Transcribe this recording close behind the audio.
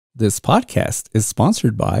This podcast is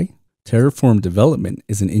sponsored by Terraform Development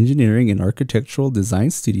is an engineering and architectural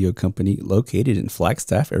design studio company located in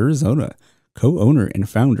Flagstaff, Arizona. Co-owner and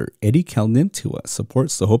founder Eddie Kalnimtua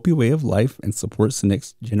supports the Hopi way of life and supports the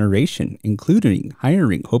next generation, including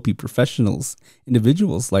hiring Hopi professionals,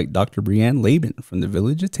 individuals like Dr. Brianne Laban from the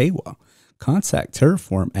village of Tewa. Contact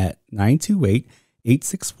Terraform at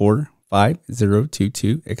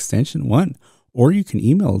 928-864-5022 extension 1, or you can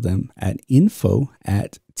email them at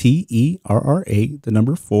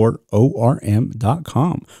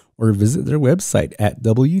info@terra4orm.com or visit their website at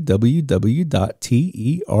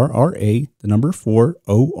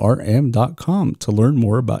www.terra4orm.com to learn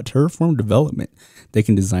more about Terraform Development. They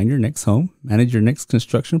can design your next home, manage your next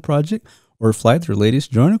construction project, or fly their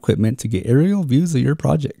latest drone equipment to get aerial views of your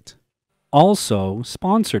project. Also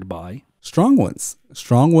sponsored by Strong Ones.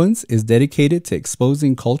 Strong Ones is dedicated to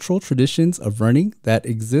exposing cultural traditions of running that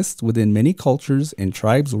exist within many cultures and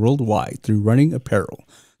tribes worldwide through running apparel.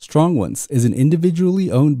 Strong Ones is an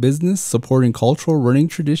individually owned business supporting cultural running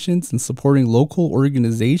traditions and supporting local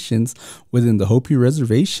organizations within the Hopi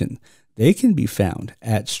Reservation. They can be found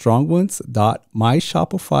at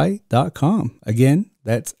strongones.myshopify.com. Again,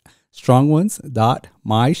 that's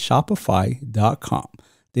strongones.myshopify.com.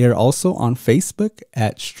 They are also on Facebook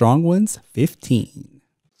at StrongOnes15.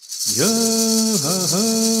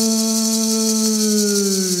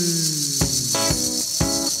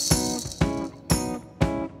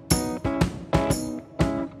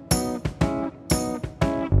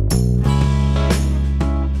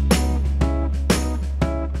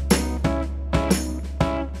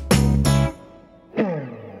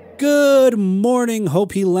 Good morning,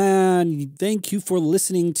 Hopi Land. Thank you for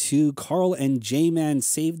listening to Carl and J-Man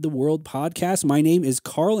Save the World podcast. My name is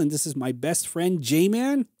Carl, and this is my best friend,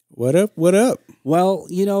 J-Man. What up? What up? Well,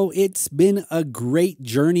 it's been a great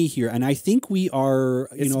journey here, and I think we are,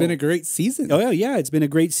 It's been a great season. Oh, yeah, it's been a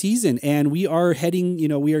great season, and we are heading,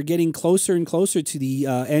 we are getting closer and closer to the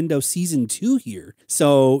end of season 2 here.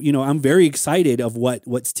 So, I'm very excited of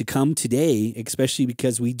what's to come today, especially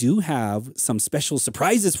because we do have some special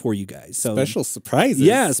surprises for you guys. So, special surprises?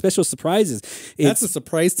 Yeah, special surprises. That's a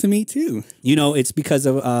surprise to me, too. It's because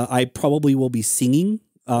of I probably will be singing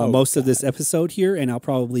most of this episode here, and I'll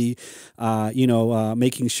probably,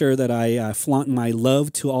 making sure that I flaunt my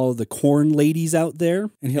love to all of the corn ladies out there.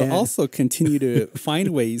 And he'll also continue to find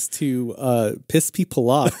ways to piss people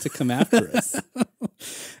off to come after us.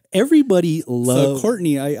 Everybody loves... So,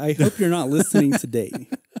 Courtney, I hope you're not listening today.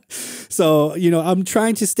 So, I'm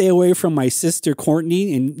trying to stay away from my sister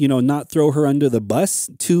Courtney and, not throw her under the bus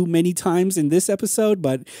too many times in this episode.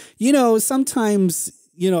 But, sometimes...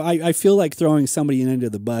 I feel like throwing somebody under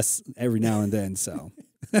the bus every now and then. So,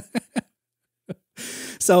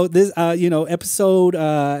 this, episode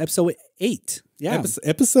 8. Yeah,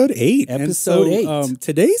 episode 8. Episode 8.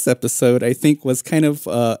 Today's episode, I think, was kind of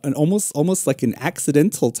an almost like an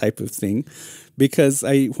accidental type of thing, because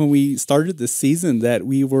when we started the season, that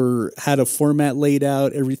we had a format laid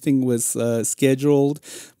out, everything was scheduled,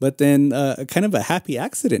 but then kind of a happy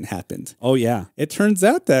accident happened. Oh yeah, it turns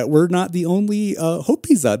out that we're not the only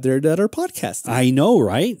Hopis out there that are podcasting. I know,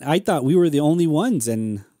 right? I thought we were the only ones,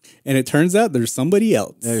 and it turns out there's somebody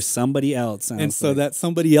else. There's somebody else. And so that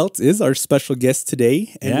somebody else is our special guest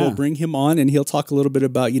today. And we'll bring him on, and he'll talk a little bit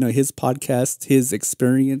about, his podcast, his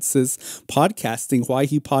experiences podcasting, why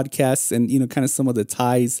he podcasts, and, kind of some of the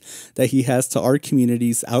ties that he has to our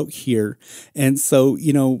communities out here. And so,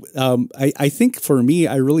 I think for me,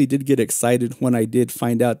 I really did get excited when I did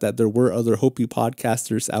find out that there were other Hopi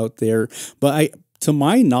podcasters out there. But to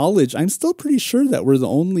my knowledge, I'm still pretty sure that we're the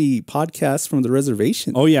only podcast from the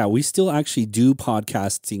reservation. Oh, yeah. We still actually do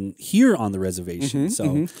podcasting here on the reservation.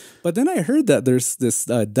 But then I heard that there's this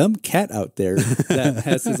dumb cat out there that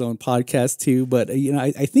has his own podcast, too. But,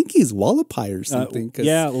 I think he's Wallapai or something.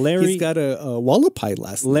 Larry. He's got a Wallapai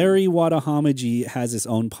last name. Larry Wadahamaji has his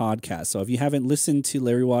own podcast. So if you haven't listened to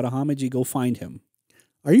Larry Wadahamaji, go find him.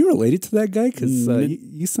 Are you related to that guy? Because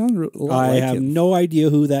you sound a lot like him. I have no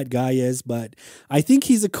idea who that guy is, but I think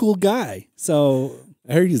he's a cool guy. So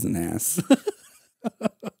I heard he's an ass.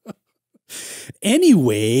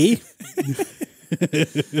 Anyway.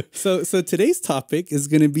 So today's topic is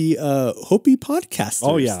going to be Hopi Podcasters.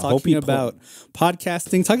 Oh, yeah. Talking about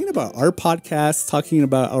podcasting, talking about our podcast, talking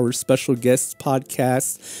about our special guest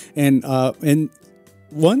podcast, and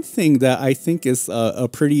one thing that I think is a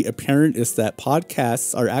pretty apparent is that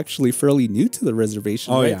podcasts are actually fairly new to the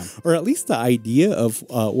reservation, right? Yeah. Or at least the idea of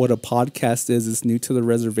what a podcast is new to the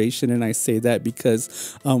reservation. And I say that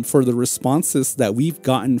because for the responses that we've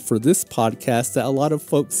gotten for this podcast, that a lot of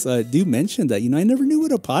folks do mention that, I never knew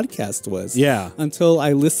what a podcast was. Yeah. Until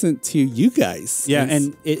I listened to you guys. Yeah.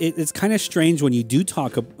 And it's kind of strange when you do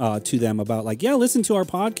talk to them about like, listen to our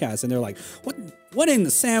podcast. And they're like, what in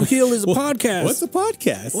the Sam Hill is a podcast? What's a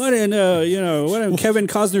podcast? What in what in Kevin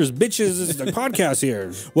Costner's Bitches is a podcast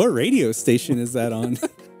here? What radio station is that on?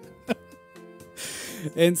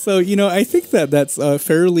 And so, I think that's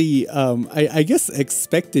fairly, I guess,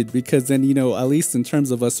 expected because then, at least in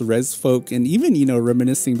terms of us res folk and even,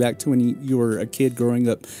 reminiscing back to when you were a kid growing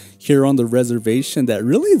up here on the reservation, that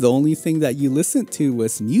really the only thing that you listened to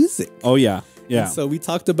was music. Oh, yeah. Yeah. And so we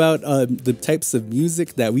talked about the types of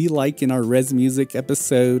music that we like in our Res Music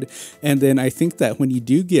episode. And then I think that when you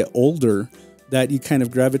do get older, that you kind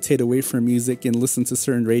of gravitate away from music and listen to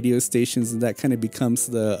certain radio stations. And that kind of becomes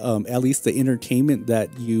the, at least the entertainment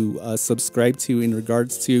that you subscribe to in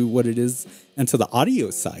regards to what it is and to the audio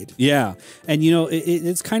side. Yeah. And,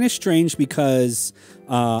 it's kind of strange because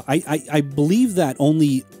I believe that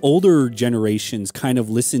only older generations kind of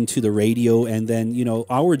listen to the radio, and then,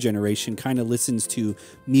 our generation kind of listens to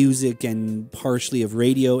music and partially of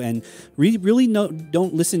radio, and really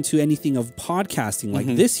don't listen to anything of podcasting like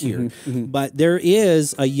this here. But there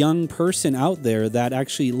is a young person out there that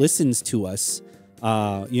actually listens to us.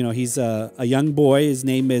 He's a young boy. His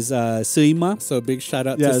name is Suima. So big shout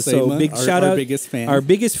out to Suima. So big shout out, our biggest fan. Our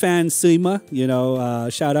biggest fan,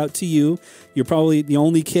 Suima. Shout out to you. You're probably the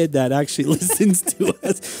only kid that actually listens to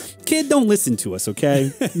us. Kid, don't listen to us,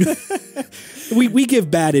 okay? we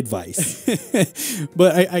give bad advice.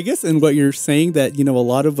 But I guess in what you're saying that, a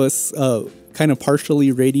lot of us kind of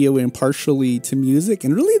partially radio and partially to music.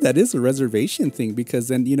 And really that is a reservation thing because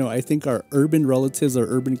then, I think our urban relatives, our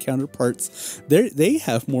urban counterparts, they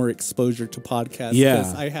have more exposure to podcasts.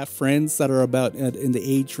 Yeah. I have friends that are about in the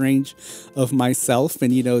age range of myself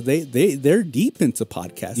and, they're deep into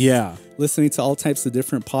podcasts. Yeah. Listening to all types of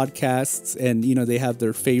different podcasts and, they have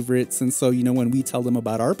their favorites. And so, when we tell them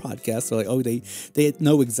about our podcast, they're like, oh, they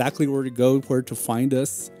know exactly where to go, where to find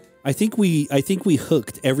us. I think we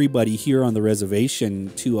hooked everybody here on the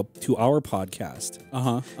reservation to our podcast.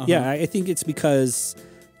 Yeah, I think it's because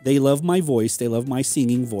they love my voice. They love my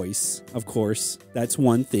singing voice. Of course, that's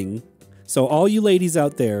one thing. So all you ladies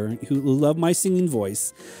out there who love my singing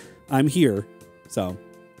voice, I'm here. So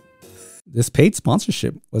this paid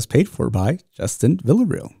sponsorship was paid for by Justin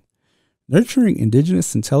Villarreal. Nurturing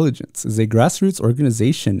Indigenous Intelligence is a grassroots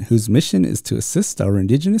organization whose mission is to assist our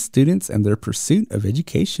Indigenous students in their pursuit of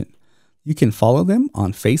education. You can follow them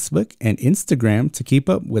on Facebook and Instagram to keep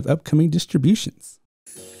up with upcoming distributions.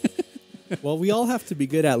 Well, we all have to be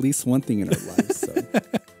good at least one thing in our lives. So.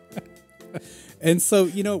 And so,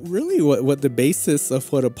 really what the basis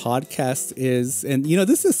of what a podcast is, and,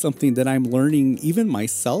 this is something that I'm learning even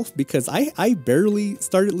myself because I barely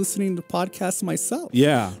started listening to podcasts myself.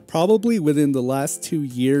 Yeah. Probably within the last 2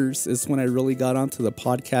 years is when I really got onto the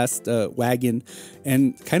podcast wagon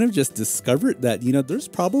and kind of just discovered that, there's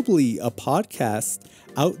probably a podcast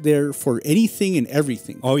out there for anything and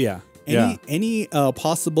everything. Oh, yeah. Any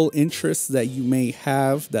possible interests that you may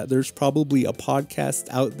have, that there's probably a podcast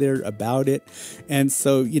out there about it. And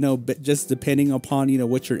so, but just depending upon,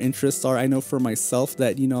 what your interests are. I know for myself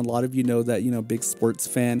that, a lot of that, big sports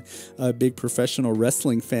fan, big professional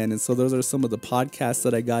wrestling fan. And so those are some of the podcasts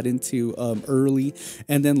that I got into early,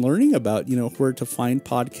 and then learning about, where to find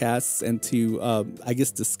podcasts and to, I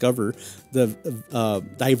guess, discover the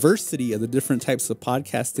diversity of the different types of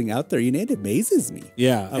podcasting out there. It amazes me.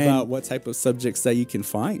 Yeah. About what type of subjects that you can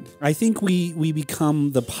find. I think we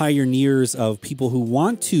become the pioneers of people who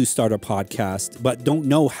want to start a podcast but don't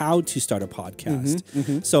know how to start a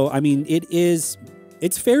podcast. So I mean,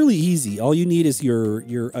 it's fairly easy. All you need is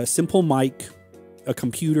a simple mic, a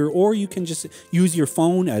computer, or you can just use your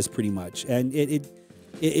phone as pretty much. And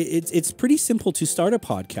it's pretty simple to start a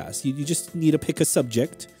podcast. You just need to pick a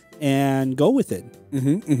subject and go with it.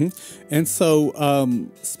 And so,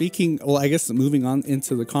 I guess moving on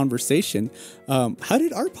into the conversation, how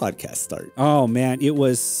did our podcast start? Oh man,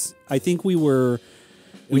 I think we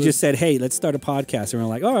just said, hey, let's start a podcast. And we're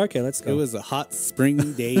like, oh, okay, let's go. It was a hot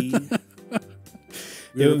spring day.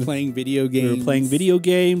 We were playing video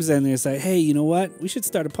games. And they said, hey, you know what? We should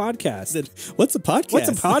start a podcast. What's a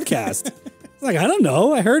podcast? It's like, I don't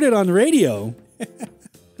know. I heard it on the radio.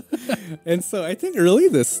 And so I think really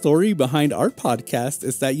the story behind our podcast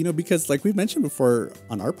is that, because like we mentioned before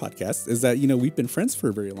on our podcast, is that, we've been friends for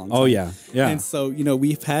a very long time. Oh, yeah. Yeah. And so,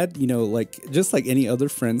 we've had, like just like any other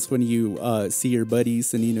friends, when you see your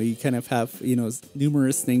buddies and, you kind of have,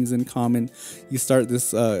 numerous things in common, you start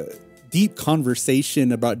this deep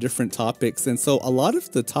conversation about different topics. And so a lot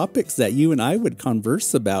of the topics that you and I would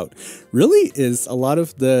converse about really is a lot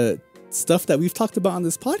of the stuff that we've talked about on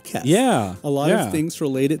this podcast. Yeah. A lot of things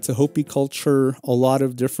related to Hopi culture, a lot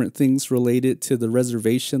of different things related to the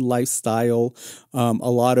reservation lifestyle, a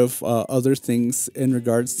lot of other things in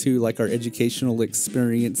regards to like our educational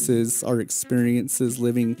experiences, our experiences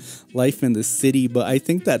living life in the city. But I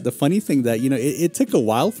think that the funny thing that, it took a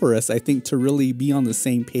while for us, I think, to really be on the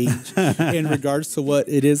same page in regards to what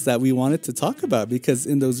it is that we wanted to talk about. Because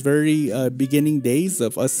in those very beginning days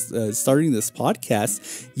of us starting this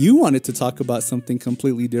podcast, you wanted to talk about something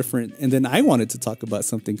completely different, and then I wanted to talk about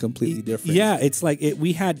something completely different. Yeah, it's like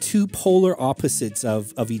we had two polar opposites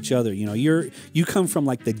of each other. You come from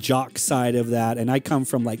like the jock side of that, and I come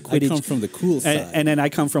from like Quidditch. I come from the cool side, and then I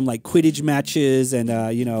come from like Quidditch matches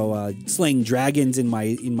and slaying dragons in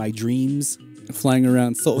my dreams, flying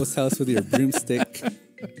around Solo's house with your broomstick.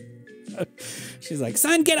 She's like,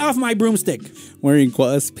 "Son, get off my broomstick!" Wearing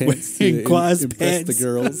Kwa's pants to impress the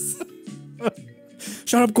girls.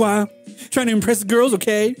 Shut up, Kwa. Trying to impress the girls,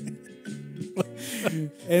 okay?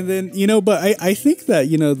 And then, but I think that,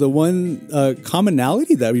 the one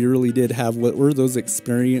commonality that we really did have were those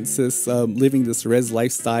experiences, living this res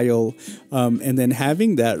lifestyle, and then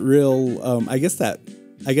having that real, I guess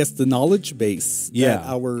the knowledge base that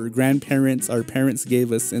our grandparents, our parents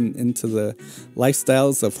gave us into the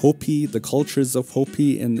lifestyles of Hopi, the cultures of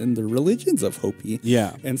Hopi, and the religions of Hopi.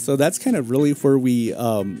 Yeah. And so that's kind of really where we,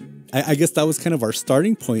 I guess that was kind of our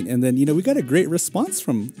starting point. And then, we got a great response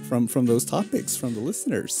from those topics from the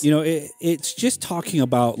listeners. It's just talking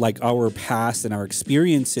about like our past and our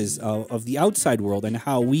experiences of the outside world and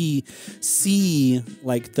how we see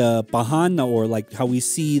like the Bahana, or like how we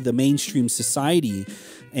see the mainstream society,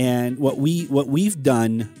 and what we've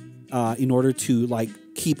done in order to like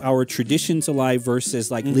keep our traditions alive versus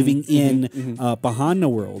like living in Bahana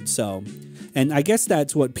world. So, and I guess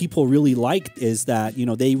that's what people really liked, is that,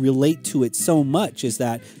 they relate to it so much, is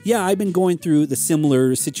that, I've been going through the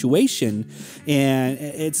similar situation, and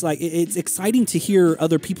it's like, it's exciting to hear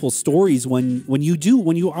other people's stories when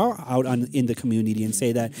you are out in the community and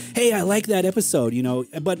say that, hey, I like that episode,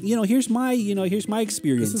 but here's my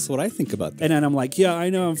experience. This is what I think about that. And then I'm like, yeah, I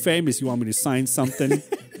know I'm famous. You want me to sign something?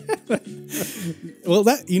 Well,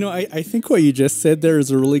 that, I think what you just said there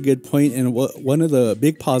is a really good point. And one of the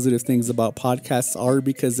big positive things about podcasts are,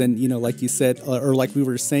 because then, like you said, or like we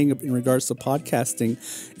were saying in regards to podcasting,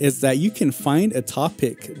 is that you can find a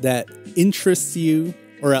topic that interests you,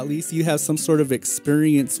 or at least you have some sort of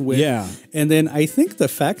experience with. Yeah. And then I think the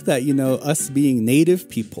fact that, us being Native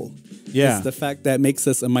people is the fact that makes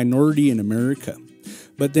us a minority in America.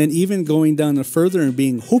 But then even going down further and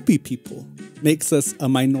being Hopi people makes us a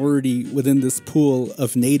minority within this pool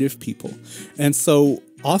of Native people. And so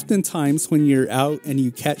oftentimes when you're out and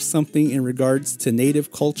you catch something in regards to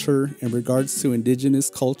Native culture, in regards to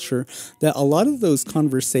indigenous culture, that a lot of those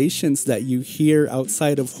conversations that you hear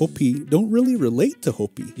outside of Hopi don't really relate to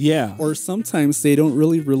Hopi. Yeah. Or sometimes they don't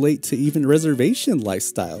really relate to even reservation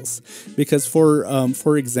lifestyles. Because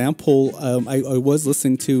for example, I was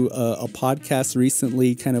listening to a podcast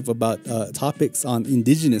recently kind of about topics on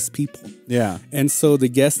indigenous people. Yeah. And so the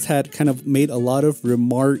guest had kind of made a lot of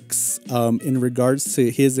remarks in regards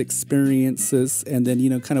to his experiences, and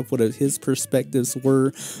then, kind of what his perspectives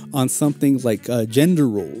were on something like gender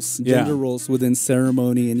roles within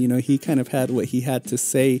ceremony. And, he kind of had what he had to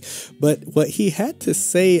say. But what he had to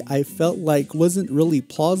say, I felt like wasn't really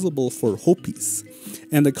plausible for Hopis.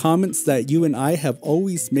 And the comments that you and I have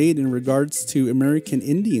always made in regards to American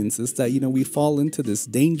Indians is that, we fall into this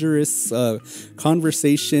dangerous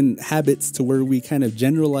conversation habits to where we kind of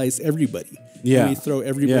generalize everybody. Yeah. And we throw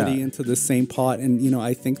everybody into the same pot. And,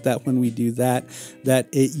 I think that when we do that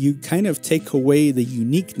you kind of take away the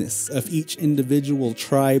uniqueness of each individual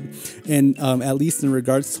tribe. And at least in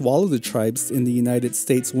regards to all of the tribes in the United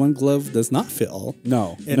States, one glove does not fit all.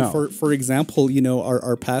 No. And for example,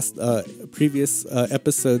 our past previous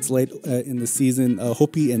episodes late in the season,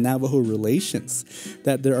 Hopi and Navajo relations,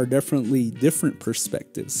 that there are definitely different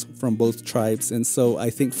perspectives from both tribes. And so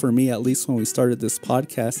I think for me, at least when we started this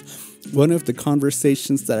podcast, one of the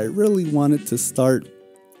conversations that I really wanted to start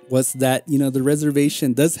was that, the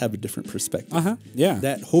reservation does have a different perspective. Yeah.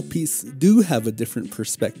 That Hopis do have a different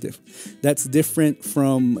perspective. That's different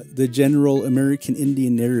from the general American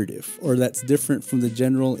Indian narrative, or that's different from the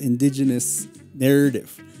general indigenous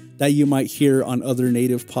narrative that you might hear on other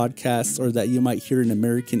Native podcasts, or that you might hear in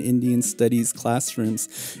American Indian studies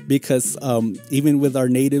classrooms. Because even with our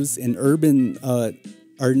natives and urban,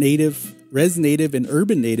 our native Res Native and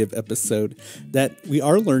Urban Native episode, that we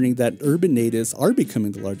are learning that urban natives are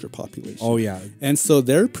becoming the larger population. Oh, yeah. And so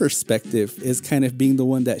their perspective is kind of being the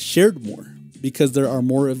one that shared more, because there are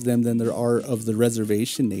more of them than there are of the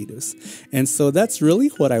reservation natives. And so that's really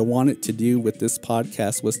what I wanted to do with this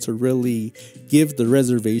podcast, was to really give the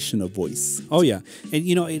reservation a voice. Oh, yeah. And,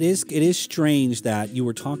 it is strange that you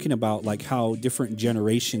were talking about like how different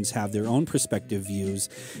generations have their own perspective views.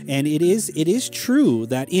 And it is true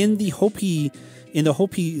that in the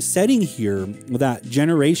Hopi setting here, that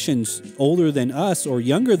generations older than us or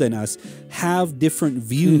younger than us have different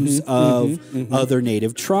views of other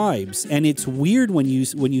Native tribes. And it's weird when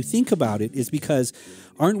you think about it, is because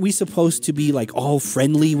aren't we supposed to be like all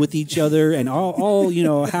friendly with each other and all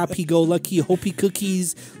happy-go-lucky Hopi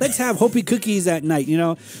cookies? Let's have Hopi cookies at night,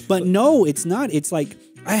 But no, it's not. It's like,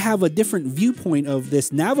 I have a different viewpoint of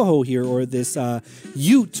this Navajo here, or this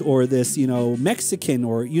Ute, or this, Mexican,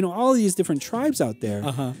 or, all these different tribes out there.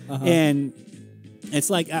 And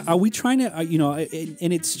it's like, are we trying to,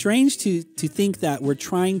 and it's strange to think that we're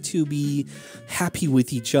trying to be happy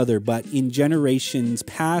with each other, but in generations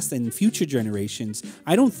past and future generations,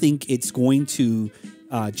 I don't think it's going to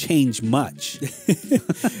change much.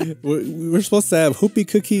 We're supposed to have Hopi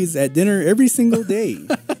cookies at dinner every single day.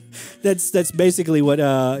 That's basically what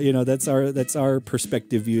that's our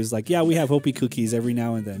perspective view, is like, yeah, we have Hopi cookies every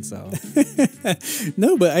now and then. So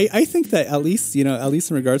no, but I think that at least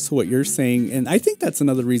in regards to what you're saying, and I think that's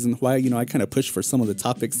another reason why I kind of push for some of the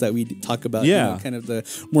topics that we talk about, kind of the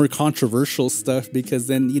more controversial stuff, because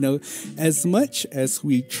then as much as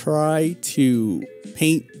we try to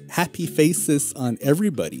paint happy faces on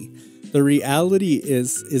everybody, the reality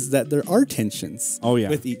is that there are tensions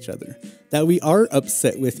with each other, that we are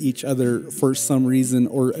upset with each other for some reason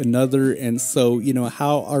or another. And so,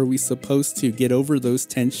 how are we supposed to get over those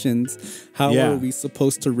tensions? How are we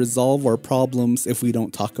supposed to resolve our problems if we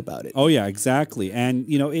don't talk about it? Oh, yeah, exactly. And,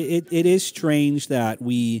 it is strange that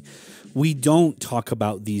we don't talk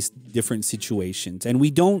about these different situations, and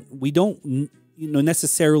we don't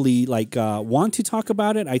necessarily want to talk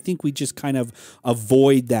about it. I think we just kind of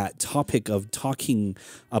avoid that topic of talking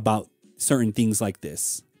about certain things like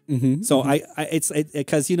this. So it's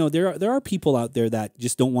because there are people out there that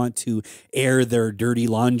just don't want to air their dirty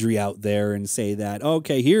laundry out there and say that,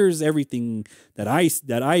 okay, here's everything that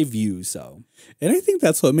I view. So, and I think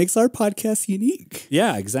that's what makes our podcast unique.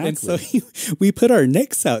 Yeah, exactly. And so we put our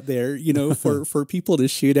necks out there, for people to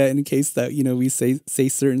shoot at, in case that we say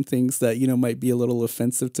certain things that might be a little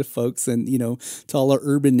offensive to folks, and to all our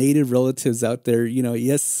urban native relatives out there,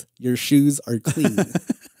 yes, your shoes are clean.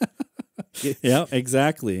 Yeah,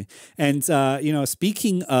 exactly. And,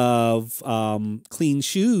 speaking of clean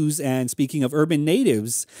shoes, and speaking of urban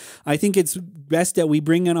natives, I think it's best that we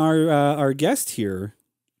bring in our guest here.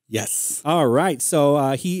 Yes. All right.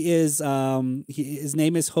 So his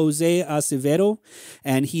name is Jose Acevedo,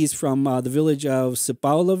 and he's from the village of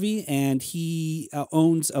Sipaulavi, and he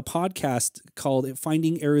owns a podcast called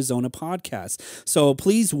Finding Arizona Podcast. So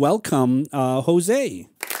please welcome Jose.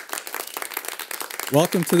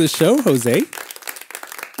 Welcome to the show, Jose.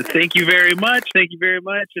 Thank you very much. Thank you very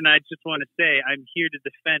much. And I just want to say I'm here to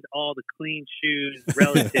defend all the clean shoes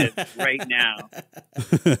relatives right now.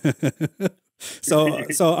 So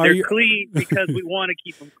they're clean because we want to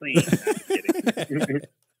keep them clean. I'm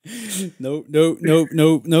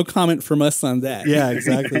kidding. No comment from us on that. Yeah,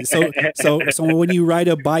 exactly. So when you ride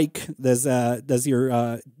a bike,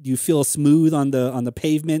 do you feel smooth on the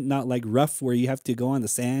pavement, not like rough where you have to go on the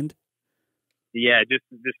sand? Yeah, just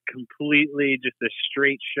completely just a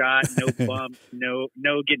straight shot, no bumps, no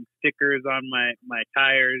getting stickers on my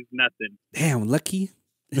tires, nothing. Damn, lucky.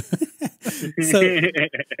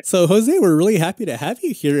 So Jose, we're really happy to have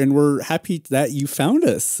you here, and we're happy that you found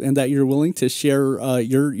us and that you're willing to share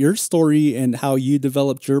your story and how you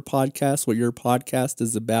developed your podcast, what your podcast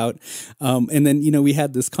is about. And then, we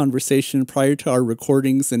had this conversation prior to our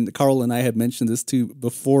recordings, and Carl and I had mentioned this too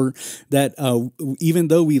before, that even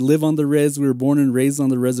though we live on the res, we were born and raised on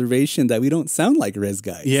the reservation, that we don't sound like res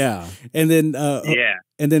guys. Yeah. And then,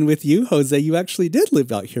 And then with you, Jose, you actually did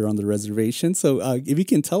live out here on the reservation. So if you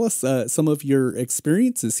can tell us some of your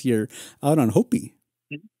experiences here out on Hopi.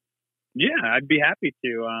 Yeah, I'd be happy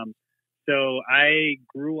to. So I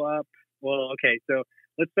grew up, so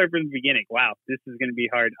let's start from the beginning. Wow, this is going to be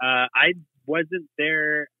hard. I wasn't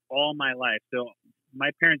there all my life. So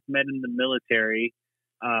my parents met in the military.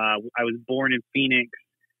 I was born in Phoenix.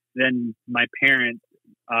 Then my parents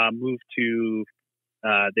moved to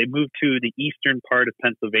the eastern part of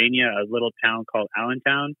Pennsylvania, a little town called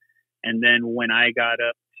Allentown. And then when I got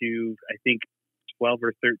up to, I think, 12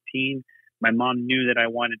 or 13, my mom knew that I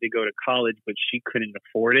wanted to go to college, but she couldn't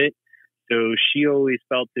afford it. So she always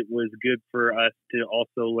felt it was good for us to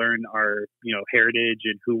also learn our, heritage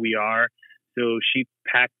and who we are. So she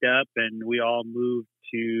packed up and we all moved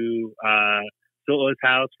to Solo's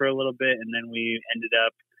house for a little bit. And then we ended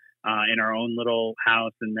up in our own little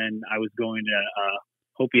house. And then I was going to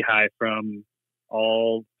Hopi High from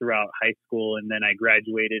all throughout high school. And then I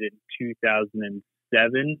graduated in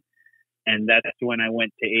 2007. And that's when I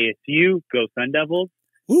went to ASU, go Sun Devils.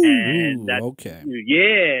 Ooh, and that's, okay.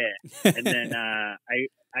 Yeah. And then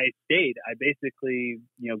I stayed. I basically,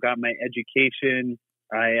 got my education.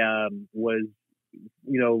 I was,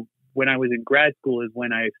 when I was in grad school is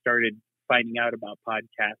when I started finding out about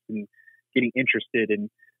podcasts and getting interested in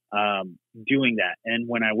doing that. And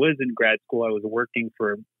when I was in grad school, I was working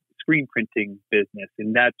for a screen printing business.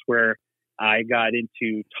 And that's where I got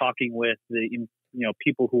into talking with the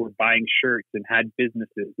people who were buying shirts and had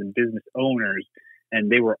businesses and business owners. And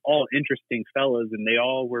they were all interesting fellows, and they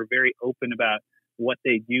all were very open about what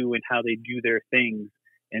they do and how they do their things.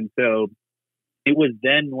 And so it was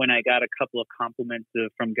then when I got a couple of compliments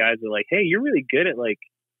from guys that were like, hey, you're really good at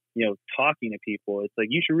talking to people. It's like,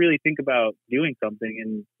 you should really think about doing something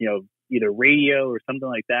in, either radio or something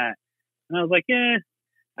like that. And I was like, yeah,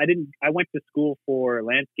 I went to school for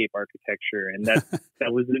landscape architecture, and that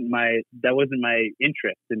wasn't my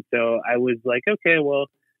interest. And so I was like, okay, well,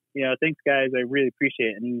 thanks guys. I really appreciate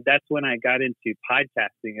it. And that's when I got into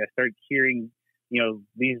podcasting. I started hearing,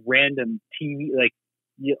 these random TV, like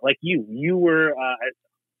you were,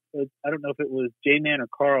 I don't know if it was J-Man or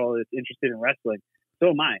Carl that's interested in wrestling. So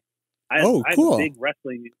am I. Cool. I'm a big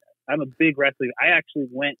wrestling. I actually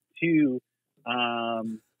went to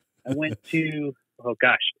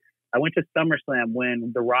SummerSlam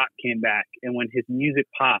when The Rock came back, and when his music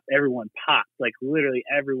popped, everyone popped. Like literally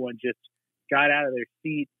everyone just got out of their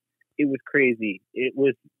seats. It was crazy. It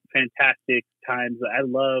was fantastic times. I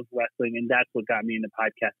love wrestling, and that's what got me into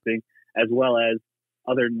podcasting, as well as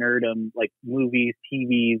other nerdom like movies,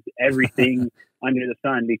 TVs, everything under the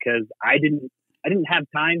sun, because I didn't have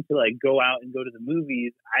time to go out and go to the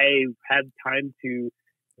movies. I had time to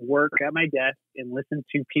work at my desk and listen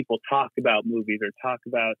to people talk about movies or talk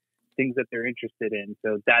about things that they're interested in.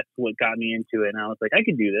 So that's what got me into it. And I was like, I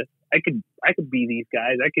could do this. I could be these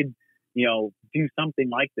guys. I could, do something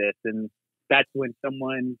like this. And that's when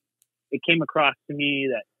it came across to me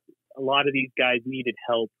that a lot of these guys needed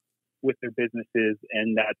help with their businesses.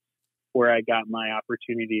 And that's where I got my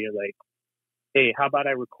opportunity to hey, how about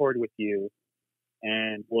I record with you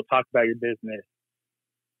and we'll talk about your business?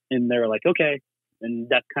 And they were like, okay. And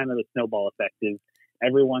that's kind of the snowball effect, is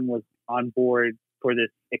everyone was on board for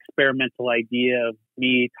this experimental idea of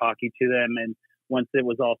me talking to them. And once it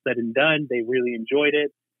was all said and done, they really enjoyed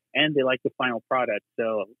it and they liked the final product.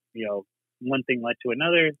 So, one thing led to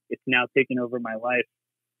another. It's now taken over my life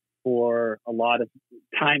for a lot of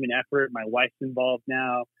time and effort. My wife's involved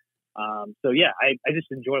now. So yeah, I just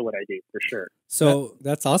enjoy what I do for sure. So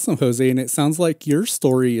that's awesome, Jose. And it sounds like your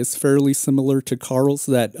story is fairly similar to Carl's,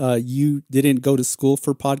 that you didn't go to school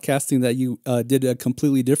for podcasting, that you did a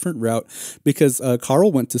completely different route, because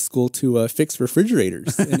Carl went to school to fix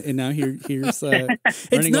refrigerators. And now here's it's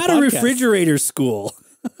not a refrigerator school.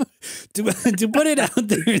 to put it out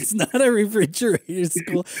there, it's not a refrigerator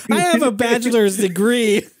school. I have a bachelor's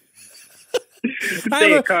degree.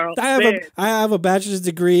 I have a bachelor's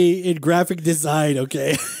degree in graphic design.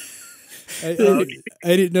 Okay. I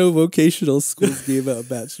didn't know vocational schools gave out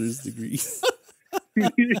bachelor's degrees.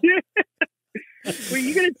 Were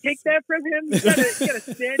you going to take that from him? You gotta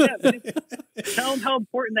stand up and tell him how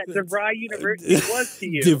important that DeVry University was to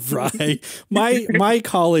you. DeVry. My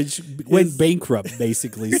college went bankrupt,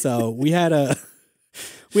 basically. So we had a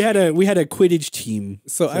Quidditch team.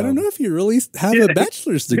 So I don't know if you really have a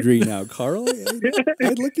bachelor's degree now, Carl.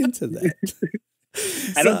 I'd look into that.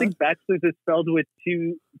 I don't think bachelor's is spelled with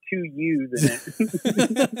two U's in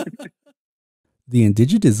it. The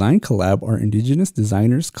Indige Design Collab are Indigenous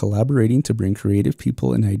designers collaborating to bring creative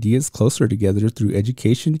people and ideas closer together through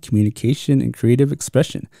education, communication, and creative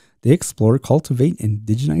expression. They explore, cultivate, and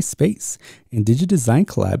indigenize space. Indige Design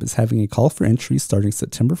Collab is having a call for entry starting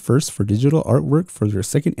September 1st for digital artwork for their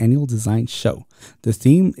second annual design show. The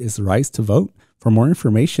theme is Rise to Vote. For more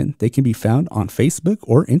information, they can be found on Facebook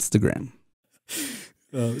or Instagram.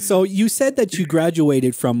 So you said that you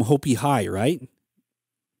graduated from Hopi High, right?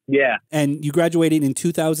 Yeah. And you graduated in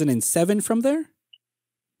 2007 from there?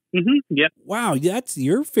 Yep. Wow,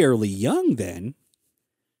 you're fairly young then.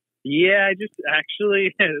 Yeah, I just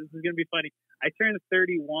actually, this is going to be funny. I turned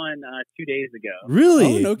 31 2 days ago.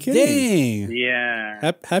 Really? Oh, no kidding. Dang.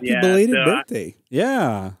 Yeah. Happy belated birthday.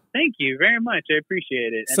 Yeah. Thank you very much. I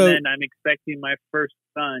appreciate it. And So- then I'm expecting my first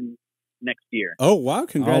son next year. Oh, wow.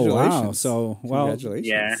 Congratulations. Oh, wow. So, well, Congratulations.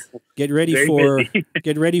 Yeah. get ready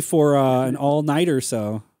Very for an all-nighter,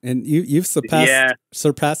 so. And you've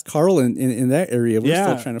surpassed Carl in that area. We're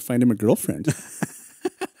still trying to find him a girlfriend.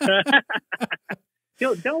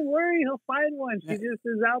 Don't worry, he'll find one. She just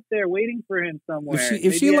is out there waiting for him somewhere.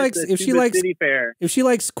 If she likes City Fair. If she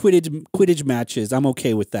likes Quidditch matches, I'm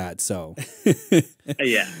okay with that. So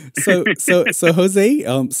Yeah. So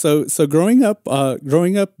Jose, so growing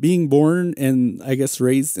up, being born and I guess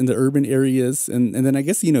raised in the urban areas, and then I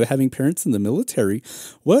guess having parents in the military,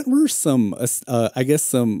 what were some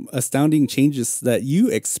some astounding changes that you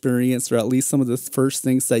experienced, or at least some of the first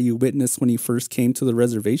things that you witnessed when you first came to the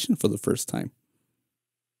reservation for the first time?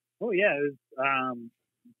 Oh yeah, it was,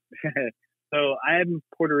 so I'm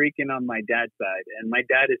Puerto Rican on my dad's side, and my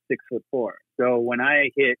dad is 6'4". So when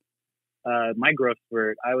I hit my growth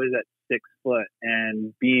spurt, I was at 6 foot,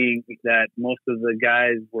 and being that most of the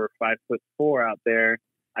guys were 5'4" out there,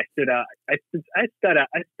 I stood out. I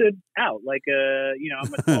stood out like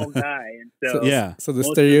I'm a tall guy, and so the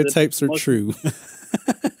stereotypes are true.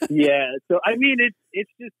 Yeah, so I mean, it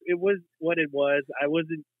was what it was. I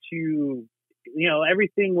wasn't too.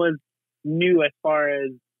 Everything was new as far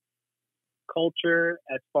as culture,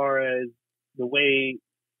 as far as the way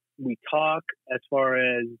we talk, as far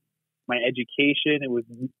as my education. It was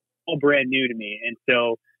all brand new to me. And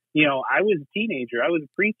so, I was a teenager. I was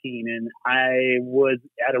a preteen, and I was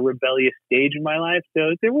at a rebellious stage in my life.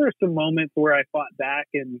 So there were some moments where I fought back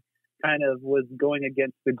and kind of was going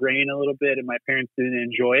against the grain a little bit, and my parents didn't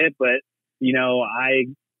enjoy it. But,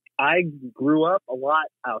 I grew up a lot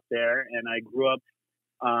out there, and I grew up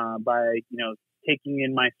by, taking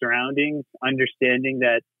in my surroundings, understanding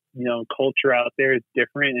that, culture out there is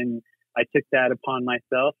different. And I took that upon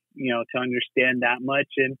myself, to understand that much.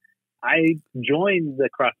 And I joined the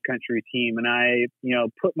cross country team, and I,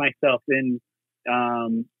 put myself in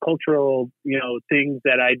cultural, things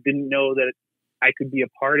that I didn't know that I could be a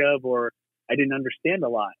part of, or I didn't understand a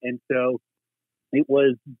lot. And so it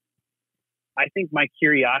was, I think my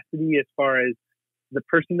curiosity as far as the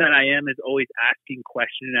person that I am is always asking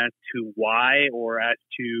questions as to why, or as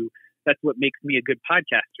to, that's what makes me a good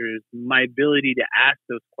podcaster, is my ability to ask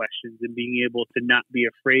those questions and being able to not be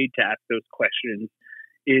afraid to ask those questions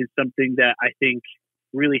is something that I think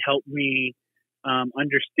really helped me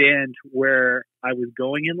understand where I was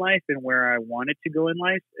going in life and where I wanted to go in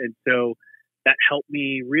life. And so that helped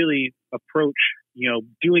me really approach,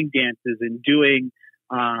 doing dances and doing,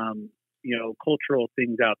 cultural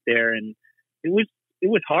things out there. And it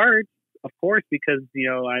was hard, of course, because,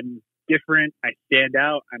 I'm different. I stand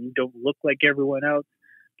out. I don't look like everyone else,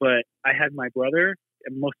 but I had my brother,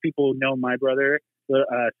 and most people know my brother,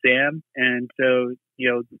 Sam. And so,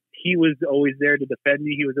 he was always there to defend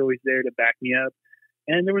me. He was always there to back me up.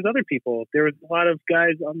 And there was other people. There was a lot of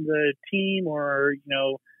guys on the team, or,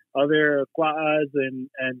 other qua'as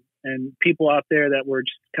and people out there that were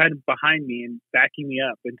just kind of behind me and backing me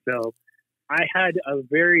up. And so I had a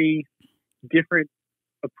very different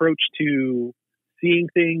approach to seeing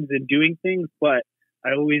things and doing things, but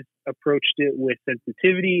I always approached it with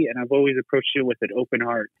sensitivity, and I've always approached it with an open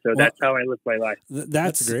heart. So that's how I live my life.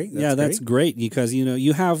 That's great. That's great, because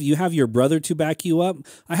you have your brother to back you up.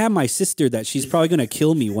 I have my sister that she's probably going to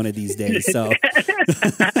kill me one of these days. So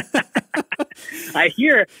I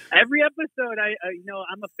hear every episode.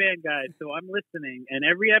 I'm a fan guy, so I'm listening. And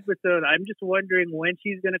every episode, I'm just wondering when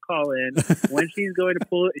she's going to call in, when she's going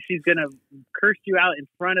to she's going to curse you out in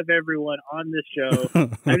front of everyone on this show.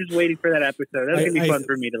 I'm just waiting for that episode. That's going to be fun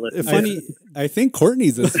for me to listen to. I think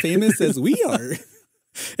Courtney's as famous as we are.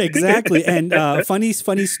 Exactly. And funny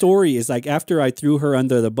story is, like, after I threw her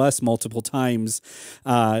under the bus multiple times,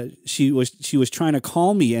 she was trying to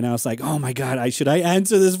call me, and I was like, oh my God, should I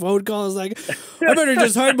answer this phone call? I was like, I better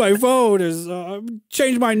just hide my phone,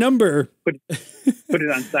 change my number. Put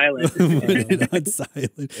it on silent. Put it on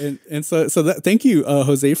silent. And so thank you,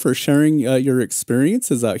 Jose, for sharing your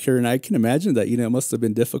experiences out here. And I can imagine that, it must have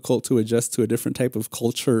been difficult to adjust to a different type of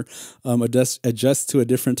culture, adjust to a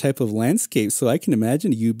different type of landscape. So I can imagine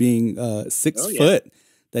you being 6 foot,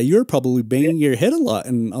 that you're probably banging your head a lot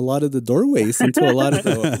in a lot of the doorways into a lot of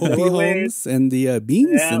the Hopi homes and the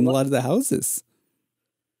beams in a lot of the houses.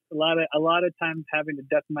 a lot of times having to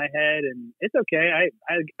duck my head, and it's okay.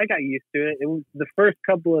 I got used to it. It was the first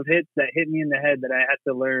couple of hits that hit me in the head that I had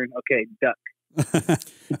to learn. Okay, duck.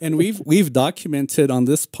 And we've documented on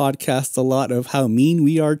this podcast a lot of how mean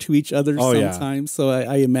we are to each other sometimes. So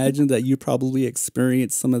I imagine that you probably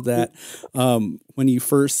experienced some of that when you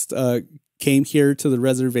first came here to the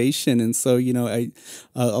reservation. And so, a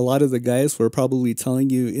lot of the guys were probably telling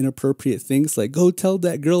you inappropriate things like, go tell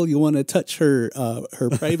that girl you want to touch her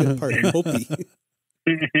private part in Hopi.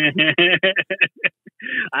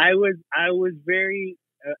 I was very,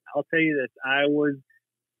 I'll tell you this, I was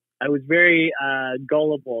very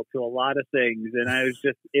gullible to a lot of things, and I was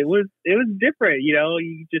just it was different,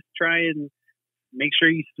 you just try and make sure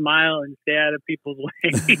you smile and stay out of people's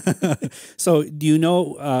way. So do you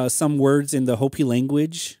know some words in the Hopi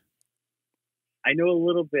language? I know a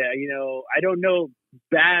little bit. I don't know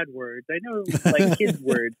bad words. I know like kids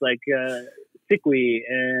words like sikwi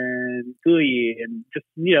and gui and just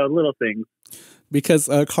little things. Because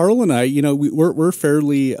Carl and I, we're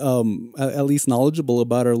fairly at least knowledgeable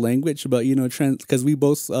about our language, but because we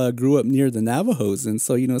both grew up near the Navajos, and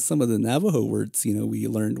so some of the Navajo words we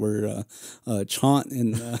learned were chaunt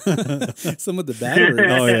and some of the bad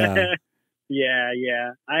words. Oh yeah,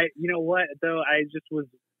 yeah. I what though, I just was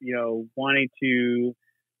wanting to.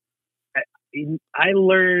 I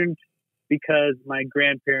learned because my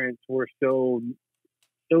grandparents were so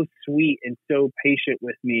sweet and so patient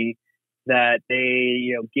with me, that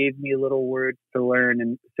they, gave me little words to learn,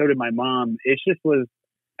 and so did my mom. It just was,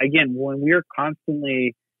 again, when we were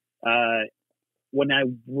constantly, when I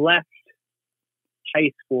left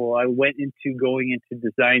high school, I went into going into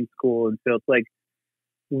design school, and so it's like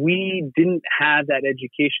we didn't have that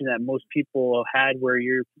education that most people had, where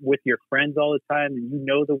you're with your friends all the time and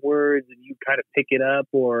the words and you kind of pick it up,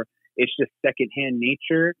 or it's just secondhand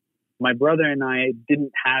nature. My brother and I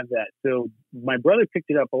didn't have that, so my brother picked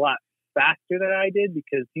it up a lot faster than I did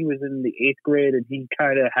because he was in the 8th grade and he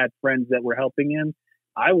kind of had friends that were helping him.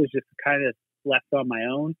 I was just kind of left on my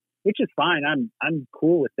own, which is fine. I'm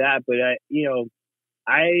cool with that. But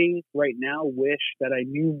I right now wish that I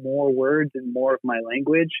knew more words and more of my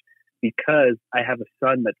language, because I have a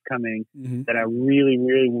son that's coming that I really,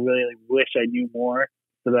 really, really wish I knew more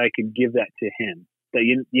so that I could give that to him.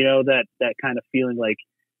 That that kind of feeling, like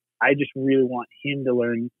I just really want him to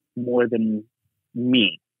learn more than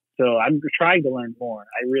me. So I'm trying to learn more.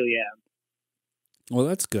 I really am. Well,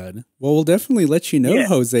 that's good. Well, we'll definitely let you know,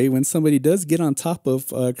 Jose, when somebody does get on top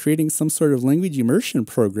of creating some sort of language immersion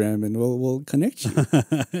program, and we'll connect you.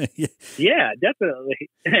 Yeah, definitely.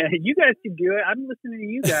 You guys can do it. I'm listening to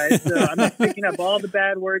you guys, so I'm just picking up all the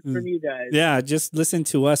bad words from you guys. Yeah, just listen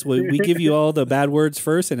to us. We give you all the bad words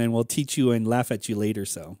first, and then we'll teach you and laugh at you later.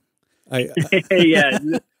 So, yeah.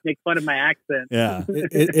 Make fun of my accent. Yeah.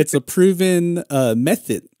 It's a proven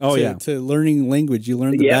method to learning language. You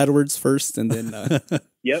learn the bad words first, and then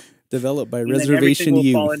develop by and reservation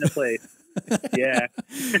will fall into place. Yeah.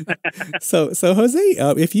 So Jose,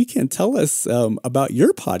 if you can tell us about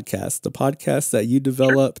your podcast, the podcast that you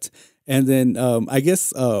developed, and then I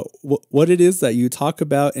guess what it is that you talk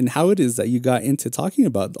about and how it is that you got into talking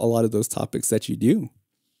about a lot of those topics that you do.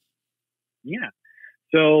 Yeah.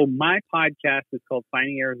 So my podcast is called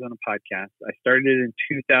Finding Arizona Podcast. I started it in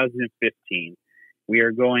 2015. We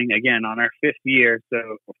are going again on our 5th year.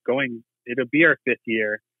 So it'll be our 5th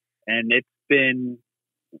year. And it's been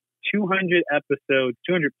 200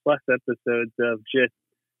 plus episodes of just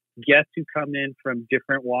guests who come in from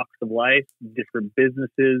different walks of life, different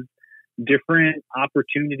businesses, different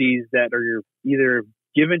opportunities that are either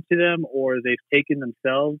given to them or they've taken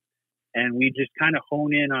themselves. And we just kind of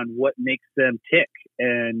hone in on what makes them tick.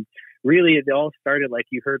 And really, it all started, like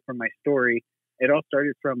you heard from my story, it all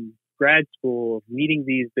started from grad school, meeting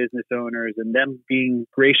these business owners and them being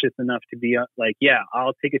gracious enough to be like, yeah,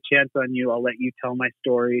 I'll take a chance on you. I'll let you tell my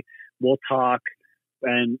story. We'll talk.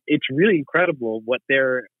 And it's really incredible what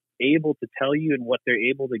they're able to tell you and what they're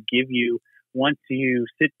able to give you once you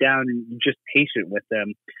sit down and just patient with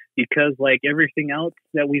them. Because like everything else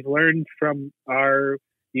that we've learned from our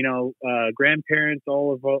grandparents,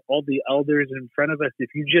 all the elders in front of us, if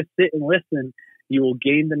you just sit and listen, you will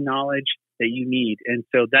gain the knowledge that you need. And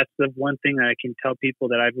so that's the one thing that I can tell people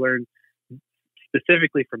that I've learned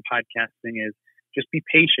specifically from podcasting is just be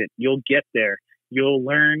patient. You'll get there. You'll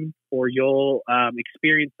learn, or you'll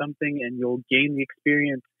experience something and you'll gain the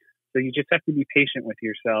experience. So you just have to be patient with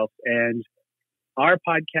yourself. And our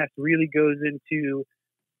podcast really goes into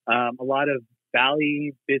a lot of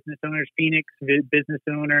Valley business owners, Phoenix business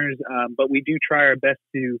owners, but we do try our best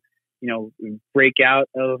to, break out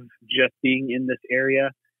of just being in this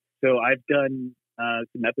area. So I've done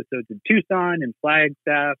some episodes in Tucson and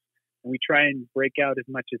Flagstaff, and we try and break out as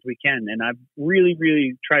much as we can. And I've really,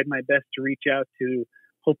 really tried my best to reach out to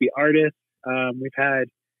Hopi artists. We've had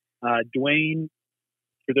Dwayne,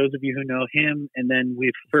 for those of you who know him, and then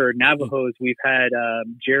for Navajos, we've had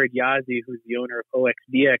Jared Yazzie, who's the owner of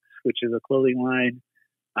OXDX, which is a clothing line.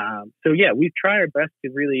 So yeah, we've tried our best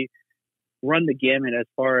to really run the gamut as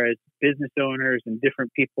far as business owners and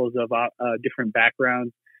different peoples of different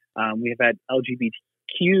backgrounds. We've had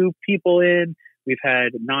LGBTQ people in. We've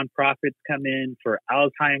had nonprofits come in for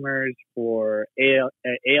Alzheimer's, for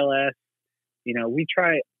ALS. You know, we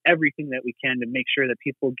try everything that we can to make sure that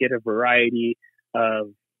people get a variety of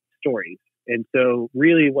stories. And so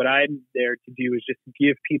really what I'm there to do is just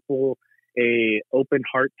give people a open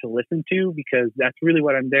heart to listen to, because that's really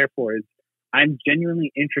what I'm there for. Is I'm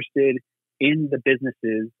genuinely interested in the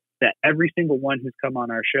businesses that every single one who's come on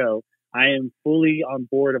our show, I am fully on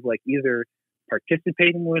board of, like, either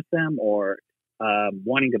participating with them or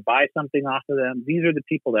wanting to buy something off of them. These are the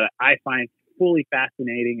people that I find fully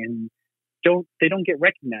fascinating and they don't get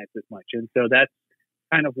recognized as much. And so that's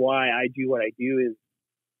kind of why I do what I do. Is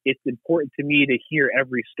it's important to me to hear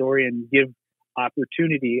every story and give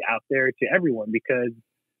opportunity out there to everyone, because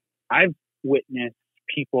I've witnessed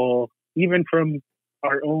people, even from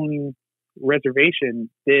our own reservation,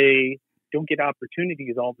 they don't get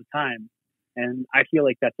opportunities all the time. And I feel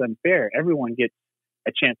like that's unfair. Everyone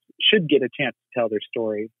should get a chance to tell their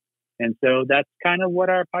story. And so that's kind of what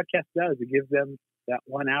our podcast does. It gives them that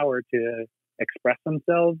 1 hour to express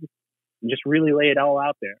themselves and just really lay it all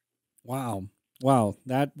out there. Wow.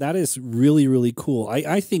 That is really, really cool.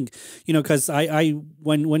 I think, you know, cause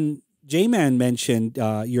when J-Man mentioned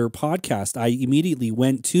your podcast, I immediately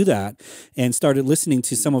went to that and started listening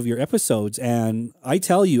to some of your episodes. And I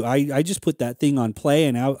tell you, I just put that thing on play,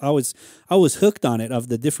 and I was hooked on it, of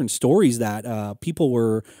the different stories that people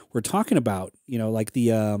were talking about. You know, like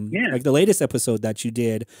like the latest episode that you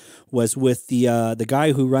did was with the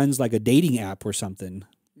guy who runs like a dating app or something.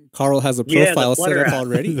 Carl has a profile set up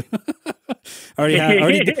already. already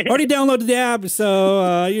downloaded the app,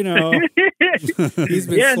 so you know he's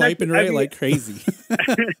been swiping like crazy.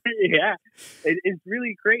 Yeah, it's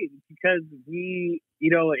really great because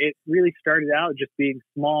it really started out just being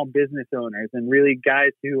small business owners and really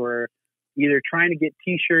guys who are either trying to get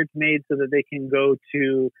T-shirts made so that they can go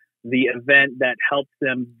to the event that helps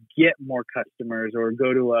them get more customers, or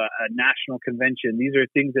go to a national convention. These are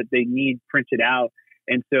things that they need printed out.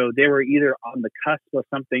 And so they were either on the cusp of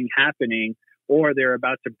something happening, or they're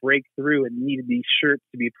about to break through and needed these shirts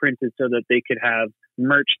to be printed so that they could have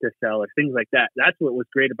merch to sell or things like that. That's what was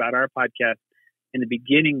great about our podcast in the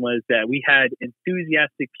beginning, was that we had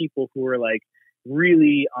enthusiastic people who were like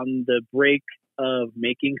really on the break of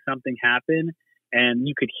making something happen. And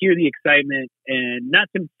you could hear the excitement. And not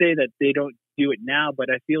to say that they don't do it now, but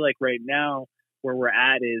I feel like right now where we're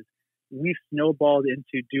at is we've snowballed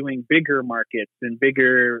into doing bigger markets and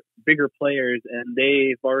bigger players, and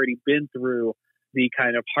they've already been through the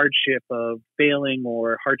kind of hardship of failing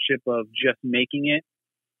or hardship of just making it.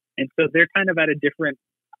 And so they're kind of at a different,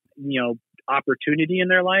 opportunity in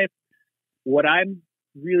their life. What I'm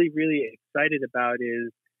really, really excited about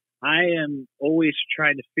is I am always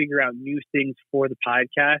trying to figure out new things for the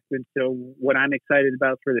podcast. And so what I'm excited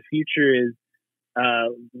about for the future is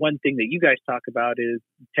one thing that you guys talk about is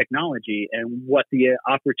technology and what the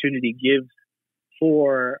opportunity gives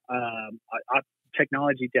for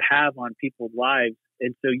technology to have on people's lives.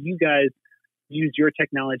 And so you guys use your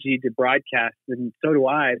technology to broadcast, and so do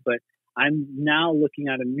I. But I'm now looking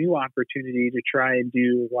at a new opportunity to try and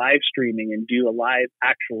do live streaming and do a live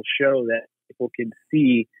actual show that people can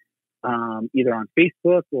see either on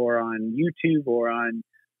Facebook or on YouTube or on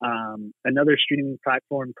another streaming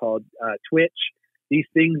platform called Twitch. These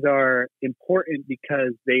things are important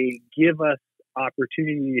because they give us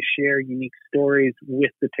opportunity to share unique stories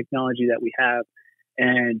with the technology that we have.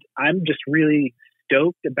 And I'm just really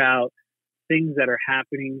stoked about things that are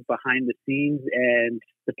happening behind the scenes. And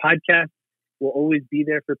the podcast will always be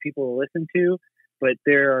there for people to listen to, but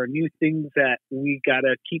there are new things that we got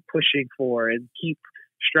to keep pushing for and keep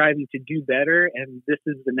striving to do better. And this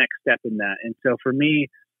is the next step in that. And so for me,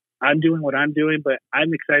 I'm doing what I'm doing, but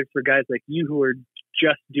I'm excited for guys like you who are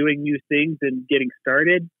just doing new things and getting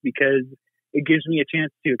started, because it gives me a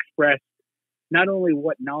chance to express not only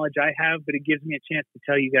what knowledge I have, but it gives me a chance to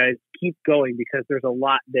tell you guys, keep going, because there's a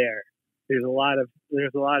lot there. There's a lot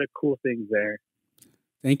of cool things there.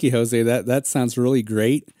 Thank you, Jose. That sounds really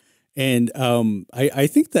great. And I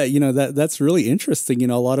think that, that's really interesting.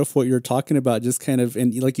 A lot of what you're talking about just kind of,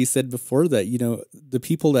 and like you said before that, the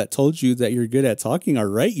people that told you that you're good at talking are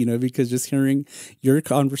right, because just hearing your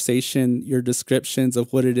conversation, your descriptions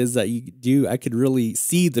of what it is that you do, I could really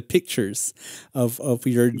see the pictures of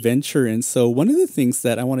your adventure. And so one of the things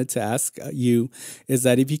that I wanted to ask you is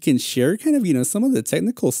that if you can share kind of, some of the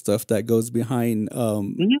technical stuff that goes behind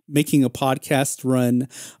making a podcast run,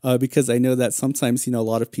 because I know that sometimes, a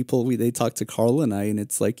lot of people, they talk to Carl and I, and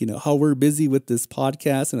it's like, how we're busy with this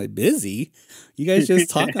podcast. And I'm busy. You guys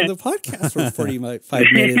just talk on the podcast for 45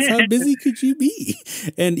 minutes. How busy could you be?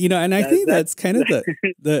 And, and I think that's kind of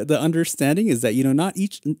the understanding is that,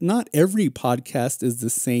 not every podcast is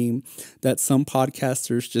the same, that some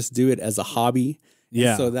podcasters just do it as a hobby.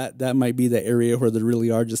 Yeah. So that might be the area where they really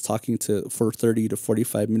are just talking for 30 to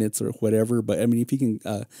 45 minutes or whatever. But I mean, if you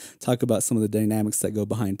can talk about some of the dynamics that go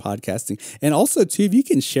behind podcasting, and also too, if you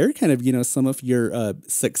can share kind of, some of your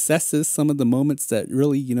successes, some of the moments that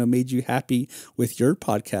really, made you happy with your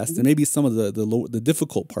podcast, and maybe some of the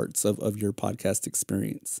difficult parts of your podcast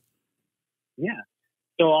experience. Yeah.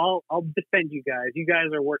 So I'll defend you guys. You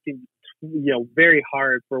guys are working, very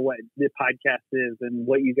hard for what the podcast is and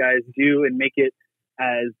what you guys do, and make it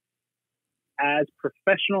as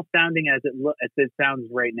professional sounding as it sounds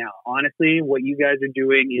right now. Honestly, what you guys are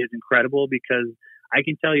doing is incredible, because I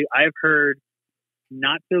can tell you, I've heard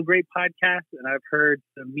not so great podcasts and I've heard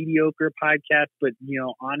some mediocre podcasts, but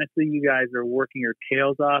honestly, you guys are working your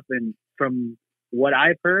tails off. And from what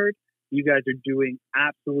I've heard, you guys are doing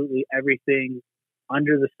absolutely everything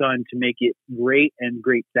under the sun to make it great and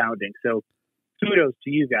great sounding. So kudos to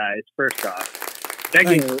you guys, first off.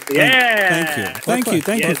 Thank you. Yeah. Thank you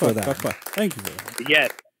for that. Thank you for that. Yes.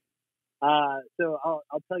 So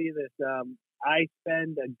I'll tell you this. I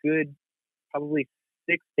spend a good probably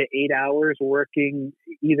 6 to 8 hours working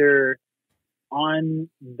either on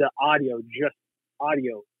the audio, just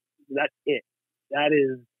audio. That's it. That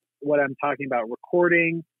is what I'm talking about.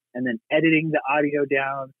 Recording and then editing the audio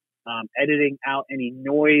down, editing out any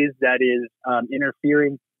noise that is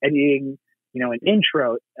interfering, editing an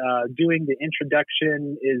intro, doing the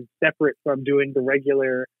introduction is separate from doing the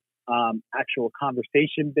regular actual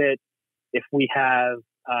conversation bit. If we have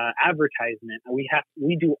advertisement,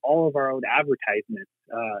 we do all of our own advertisements,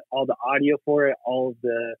 all the audio for it, all of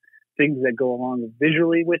the things that go along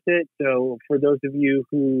visually with it. So for those of you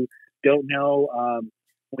who don't know,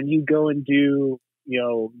 when you go and do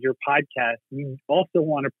your podcast, you also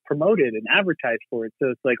want to promote it and advertise for it. So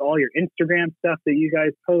it's like all your Instagram stuff that you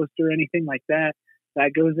guys post or anything like that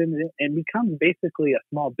goes in and becomes basically a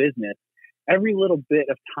small business. Every little bit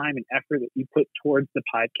of time and effort that you put towards the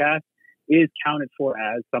podcast is counted for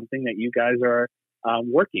as something that you guys are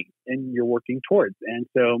working and you're working towards. And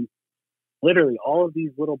so literally all of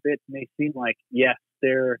these little bits may seem like, yes,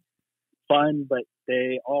 they're fun, but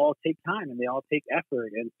they all take time and they all take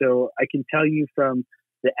effort. And so I can tell you from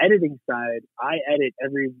the editing side, I edit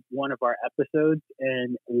every one of our episodes,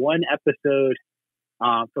 and one episode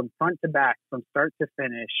from front to back, from start to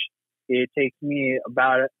finish, it takes me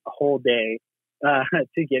about a whole day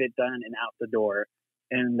to get it done and out the door.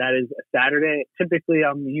 And that is a Saturday. Typically,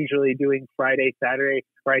 I'm usually doing Friday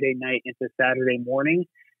night into Saturday morning.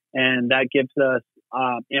 And that gives us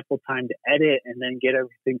ample time to edit and then get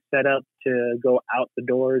everything set up to go out the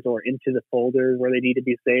doors or into the folders where they need to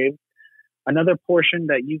be saved. Another portion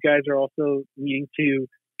that you guys are also needing to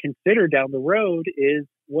consider down the road is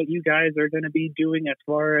what you guys are going to be doing as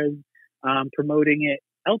far as promoting it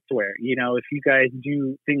elsewhere. If you guys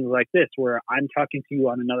do things like this, where I'm talking to you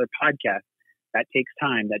on another podcast, that takes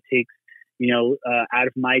time. That takes, out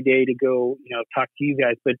of my day to go, talk to you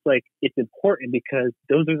guys. But it's important because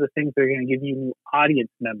those are the things that are going to give you new audience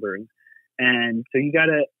members. And so you got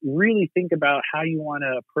to really think about how you want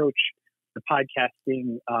to approach the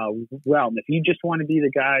podcasting realm. If you just want to be the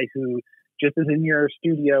guy who just is in your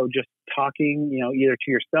studio, just talking, either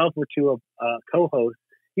to yourself or to a co-host,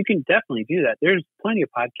 you can definitely do that. There's plenty of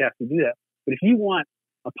podcasts to do that. But if you want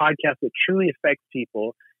a podcast that truly affects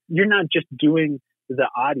people, you're not just doing the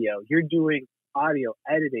audio, you're doing audio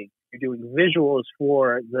editing, you're doing visuals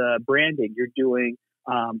for the branding, you're doing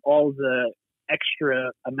all the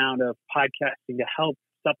extra amount of podcasting to help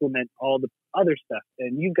supplement all the other stuff.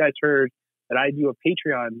 And you guys heard that I do a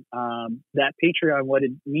Patreon. That Patreon, what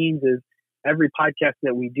it means is every podcast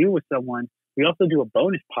that we do with someone, we also do a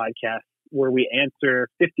bonus podcast where we answer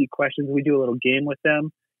 50 questions. We do a little game with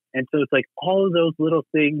them. And so it's like all of those little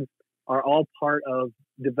things are all part of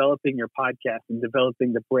developing your podcast and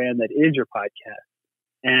developing the brand that is your podcast.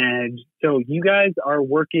 And so you guys are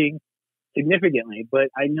working significantly, but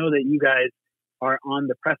I know that you guys are on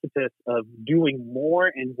the precipice of doing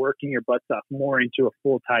more and working your butts off more into a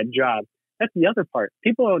full-time job. That's the other part.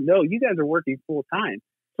 People don't know you guys are working full-time.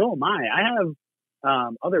 So am I. I have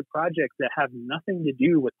other projects that have nothing to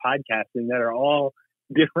do with podcasting that are all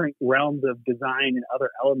different realms of design and other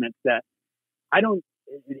elements that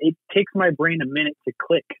it takes my brain a minute to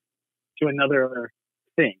click to another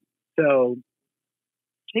thing. So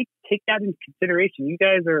take that into consideration. You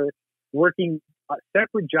guys are working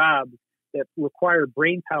separate jobs that require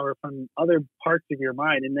brain power from other parts of your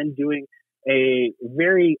mind, and then doing a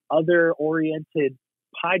very other-oriented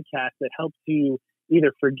podcast that helps you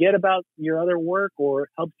either forget about your other work or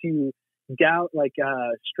helps you down, like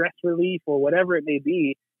stress relief or whatever it may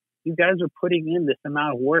be. You guys are putting in this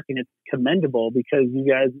amount of work, and it's commendable because you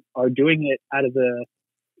guys are doing it out of the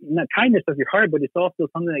kindness of your heart, but it's also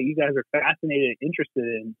something that you guys are fascinated and interested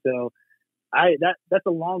in. So that's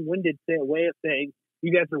a long-winded way of saying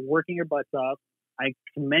you guys are working your butts off. I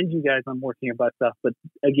commend you guys on working your butts off. But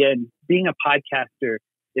again, being a podcaster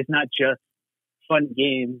is not just fun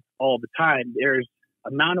games all the time. There's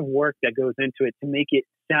amount of work that goes into it to make it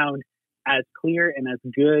sound as clear and as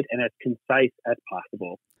good and as concise as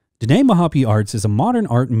possible. Dene Mohapi Arts is a modern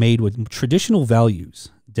art made with traditional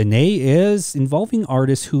values. Dene is involving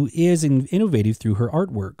artists who is innovative through her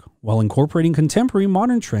artwork, while incorporating contemporary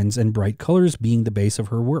modern trends and bright colors being the base of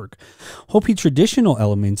her work. Hopi traditional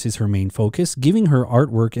elements is her main focus, giving her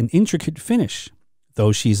artwork an intricate finish.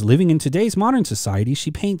 Though she's living in today's modern society,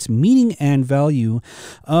 she paints meaning and value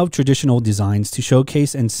of traditional designs to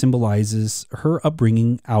showcase and symbolizes her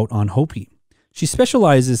upbringing out on Hopi. She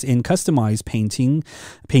specializes in customized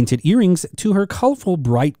painted earrings to her colorful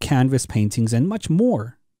bright canvas paintings and much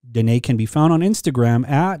more. Dene can be found on Instagram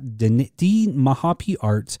at D Mohapi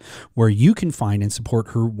Arts, where you can find and support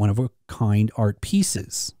her one-of-a-kind art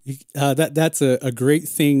pieces. That's a great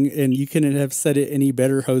thing, and you couldn't have said it any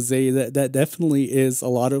better, Jose. That definitely is a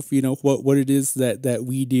lot of what it is that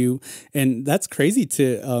we do, and that's crazy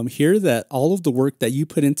to hear that all of the work that you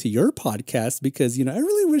put into your podcast. Because I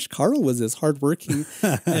really wish Carl was as hardworking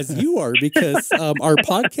as you are, because our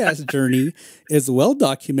podcast journey is well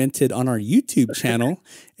documented on our YouTube channel.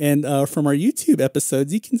 And from our YouTube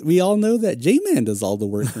episodes, we all know that J-Man does all the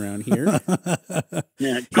work around here.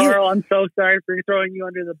 Yeah, Carl, I'm so sorry for throwing you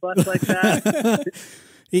under the bus like that.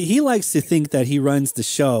 He likes to think that he runs the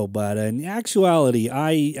show, but in actuality,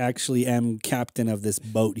 I actually am captain of this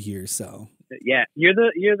boat here. So yeah, you're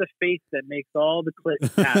the face that makes all the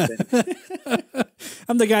clicks happen.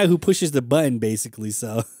 I'm the guy who pushes the button, basically.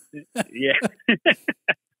 So yeah.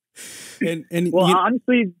 and well,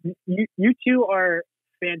 honestly, you two are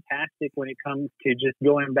fantastic when it comes to just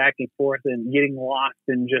going back and forth and getting lost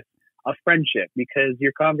in just a friendship, because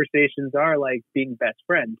your conversations are like being best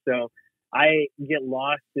friends. So I get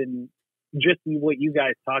lost in just what you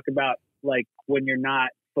guys talk about, like when you're not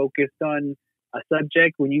focused on a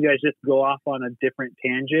subject, when you guys just go off on a different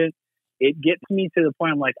tangent, it gets me to the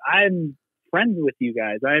point I'm like, I'm friends with you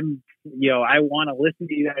guys. I want to listen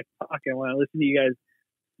to you guys talk. I want to listen to you guys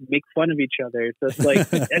make fun of each other. So it's like,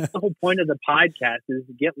 that's the whole point of the podcast, is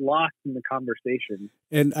to get lost in the conversation.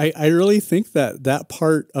 And I really think that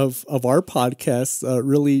part of our podcast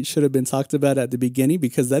really should have been talked about at the beginning,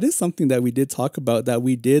 because that is something that we did talk about, that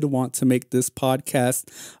we did want to make this podcast,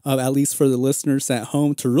 at least for the listeners at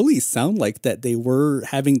home, to really sound like that they were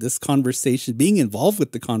having this conversation, being involved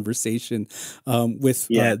with the conversation with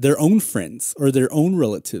their own friends or their own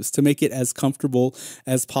relatives, to make it as comfortable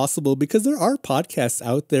as possible. Because there are podcasts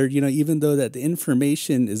out there, even though that the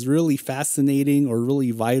information is really fascinating or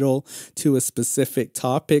really vital to a specific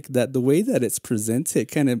topic, that the way that it's presented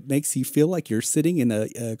kind of makes you feel like you're sitting in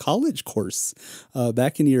a college course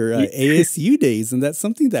back in your ASU days. And that's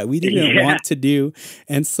something that we didn't want to do.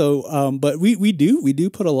 And so, but we do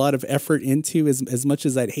put a lot of effort into, as much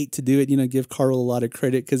as I'd hate to do it, give Carl a lot of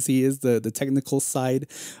credit, because he is the technical side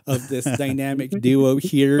of this dynamic duo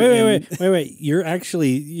here. Wait. You're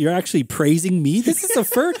actually praising me. This is a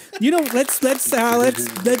first. Let's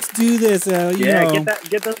do this.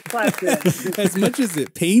 Get those claps in. As much as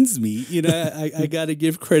it pains me, I got to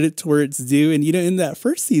give credit to where it's due. And in that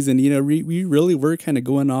first season, we really were kind of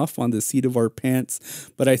going off on the seat of our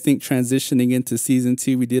pants. But I think transitioning into season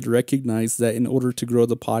 2, we did recognize that in order to grow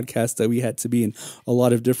the podcast, that we had to be in a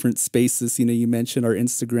lot of different spaces. You mentioned our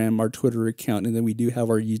Instagram, our Twitter account, and then we do have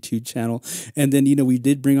our YouTube channel. And then we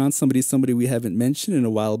did bring on somebody we haven't mentioned in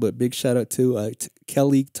a while. But big shout out to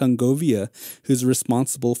Kelly Tungovia, who's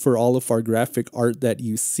responsible for all of our graphic art that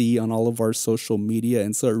you see on all of our social media.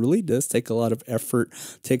 And so it really does take a lot of effort,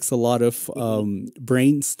 takes a lot of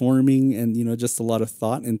brainstorming and, you know, just a lot of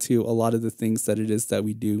thought into a lot of the things that it is that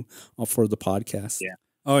we do for the podcast. Yeah.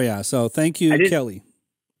 Oh, yeah. So thank you, Kelly.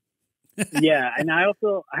 Yeah. And I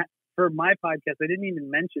also, for my podcast, I didn't even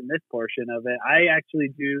mention this portion of it. I actually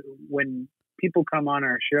do, when people come on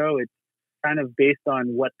our show, it's kind of based on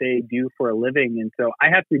what they do for a living. And so I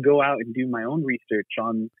have to go out and do my own research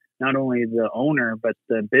on not only the owner, but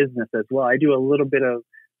the business as well. I do a little bit of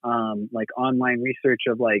like online research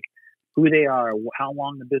of like who they are, how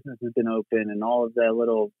long the business has been open, and all of the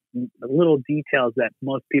little details that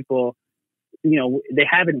most people, you know, they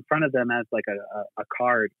have it in front of them as like a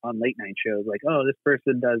card on late night shows. Like, oh, this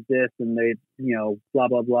person does this and they, you know, blah,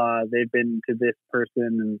 blah, blah. They've been to this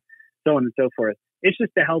person and so on and so forth. It's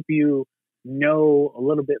just to help you know a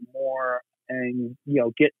little bit more and, you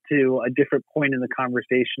know, get to a different point in the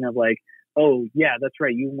conversation of like, oh yeah, that's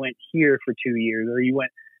right, you went here for 2 years, or you went,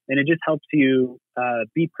 and it just helps you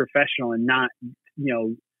be professional and not, you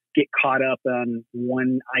know, get caught up on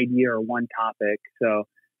one idea or one topic. So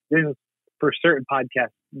there's, for certain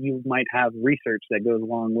podcasts, you might have research that goes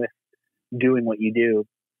along with doing what you do.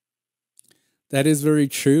 That is very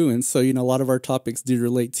true. And so, you know, a lot of our topics do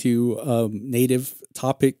relate to native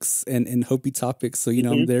topics and Hopi topics. So, you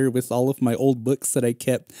know, I'm there with all of my old books that I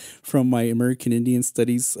kept from my American Indian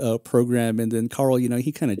Studies program. And then Carl, you know,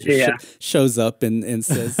 he kind of just shows up and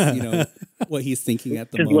says, you know, what he's thinking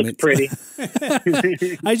at the just moment. Looks pretty.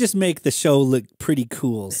 I just make the show look pretty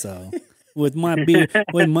cool. So with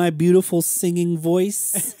my beautiful singing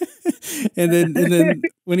voice. And then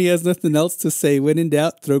when he has nothing else to say, when in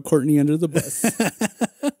doubt, throw Courtney under the bus.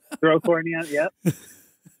 Throw Courtney out. Yep.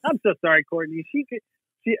 I'm so sorry, Courtney. She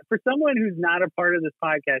for someone who's not a part of this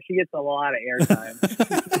podcast, she gets a lot of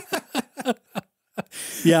airtime.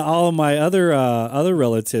 Yeah, all of my other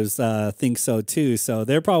relatives think so too. So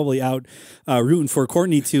they're probably out rooting for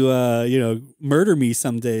Courtney to you know, murder me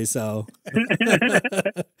someday. So.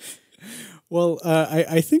 Well,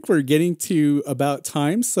 I think we're getting to about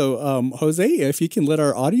time. So, Jose, if you can let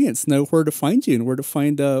our audience know where to find you and where to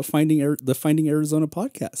find the Finding Arizona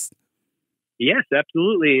podcast. Yes,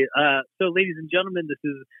 absolutely. So, ladies and gentlemen, this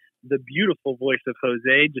is the beautiful voice of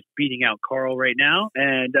Jose just beating out Carl right now.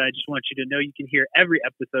 And I just want you to know you can hear every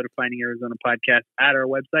episode of Finding Arizona Podcast at our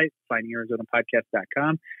website,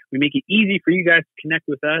 findingarizonapodcast.com. We make it easy for you guys to connect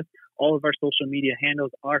with us. All of our social media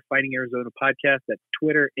handles are Finding Arizona Podcast. That's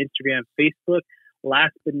Twitter, Instagram, Facebook.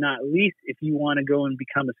 Last but not least, if you want to go and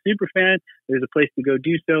become a super fan, there's a place to go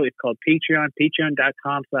do so. It's called Patreon,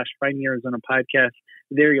 patreon.com/Finding Arizona Podcast.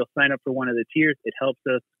 There you'll sign up for one of the tiers. It helps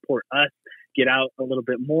us support us, get out a little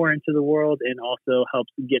bit more into the world, and also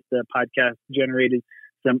helps get the podcast generated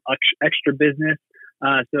some extra business.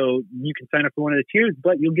 So you can sign up for one of the tiers,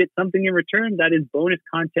 but you'll get something in return. That is bonus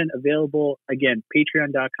content available. Again,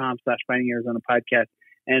 patreon.com/Finding Arizona Podcast.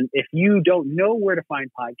 And if you don't know where to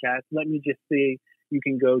find podcasts, let me just say you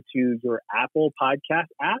can go to your Apple Podcast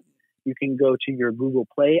app. You can go to your Google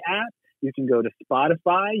Play app. You can go to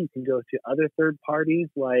Spotify. You can go to other third parties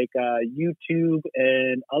like YouTube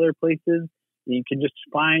and other places. You can just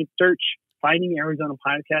search Finding Arizona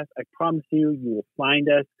Podcast. I promise you will find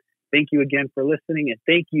us. Thank you again for listening, and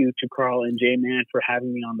thank you to Carl and J-Man for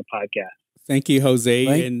having me on the podcast. Thank you,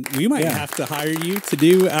 Jose. And we might have to hire you to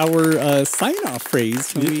do our sign-off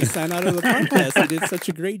phrase when we sign out of the podcast. You did such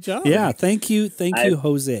a great job. Yeah, thank you,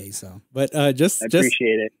 Jose. So, but I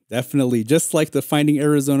appreciate it. Definitely. Just like the Finding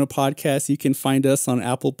Arizona podcast, you can find us on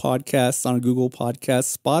Apple Podcasts, on Google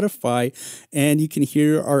Podcasts, Spotify, and you can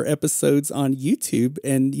hear our episodes on YouTube.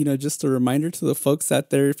 And, you know, just a reminder to the folks out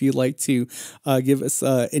there, if you'd like to give us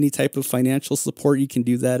any type of financial support, you can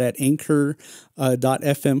do that at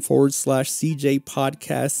anchor.fm/CJ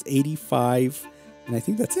Podcast 85. And I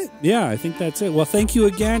think that's it. Yeah, I think that's it. Well, thank you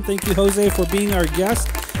again. Thank you, Jose, for being our guest.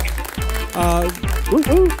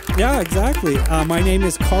 Yeah, exactly. My name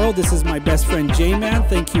is Carl. This is my best friend, J-Man.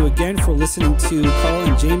 Thank you again for listening to Carl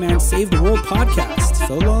and J-Man Save the World podcast.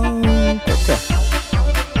 So long.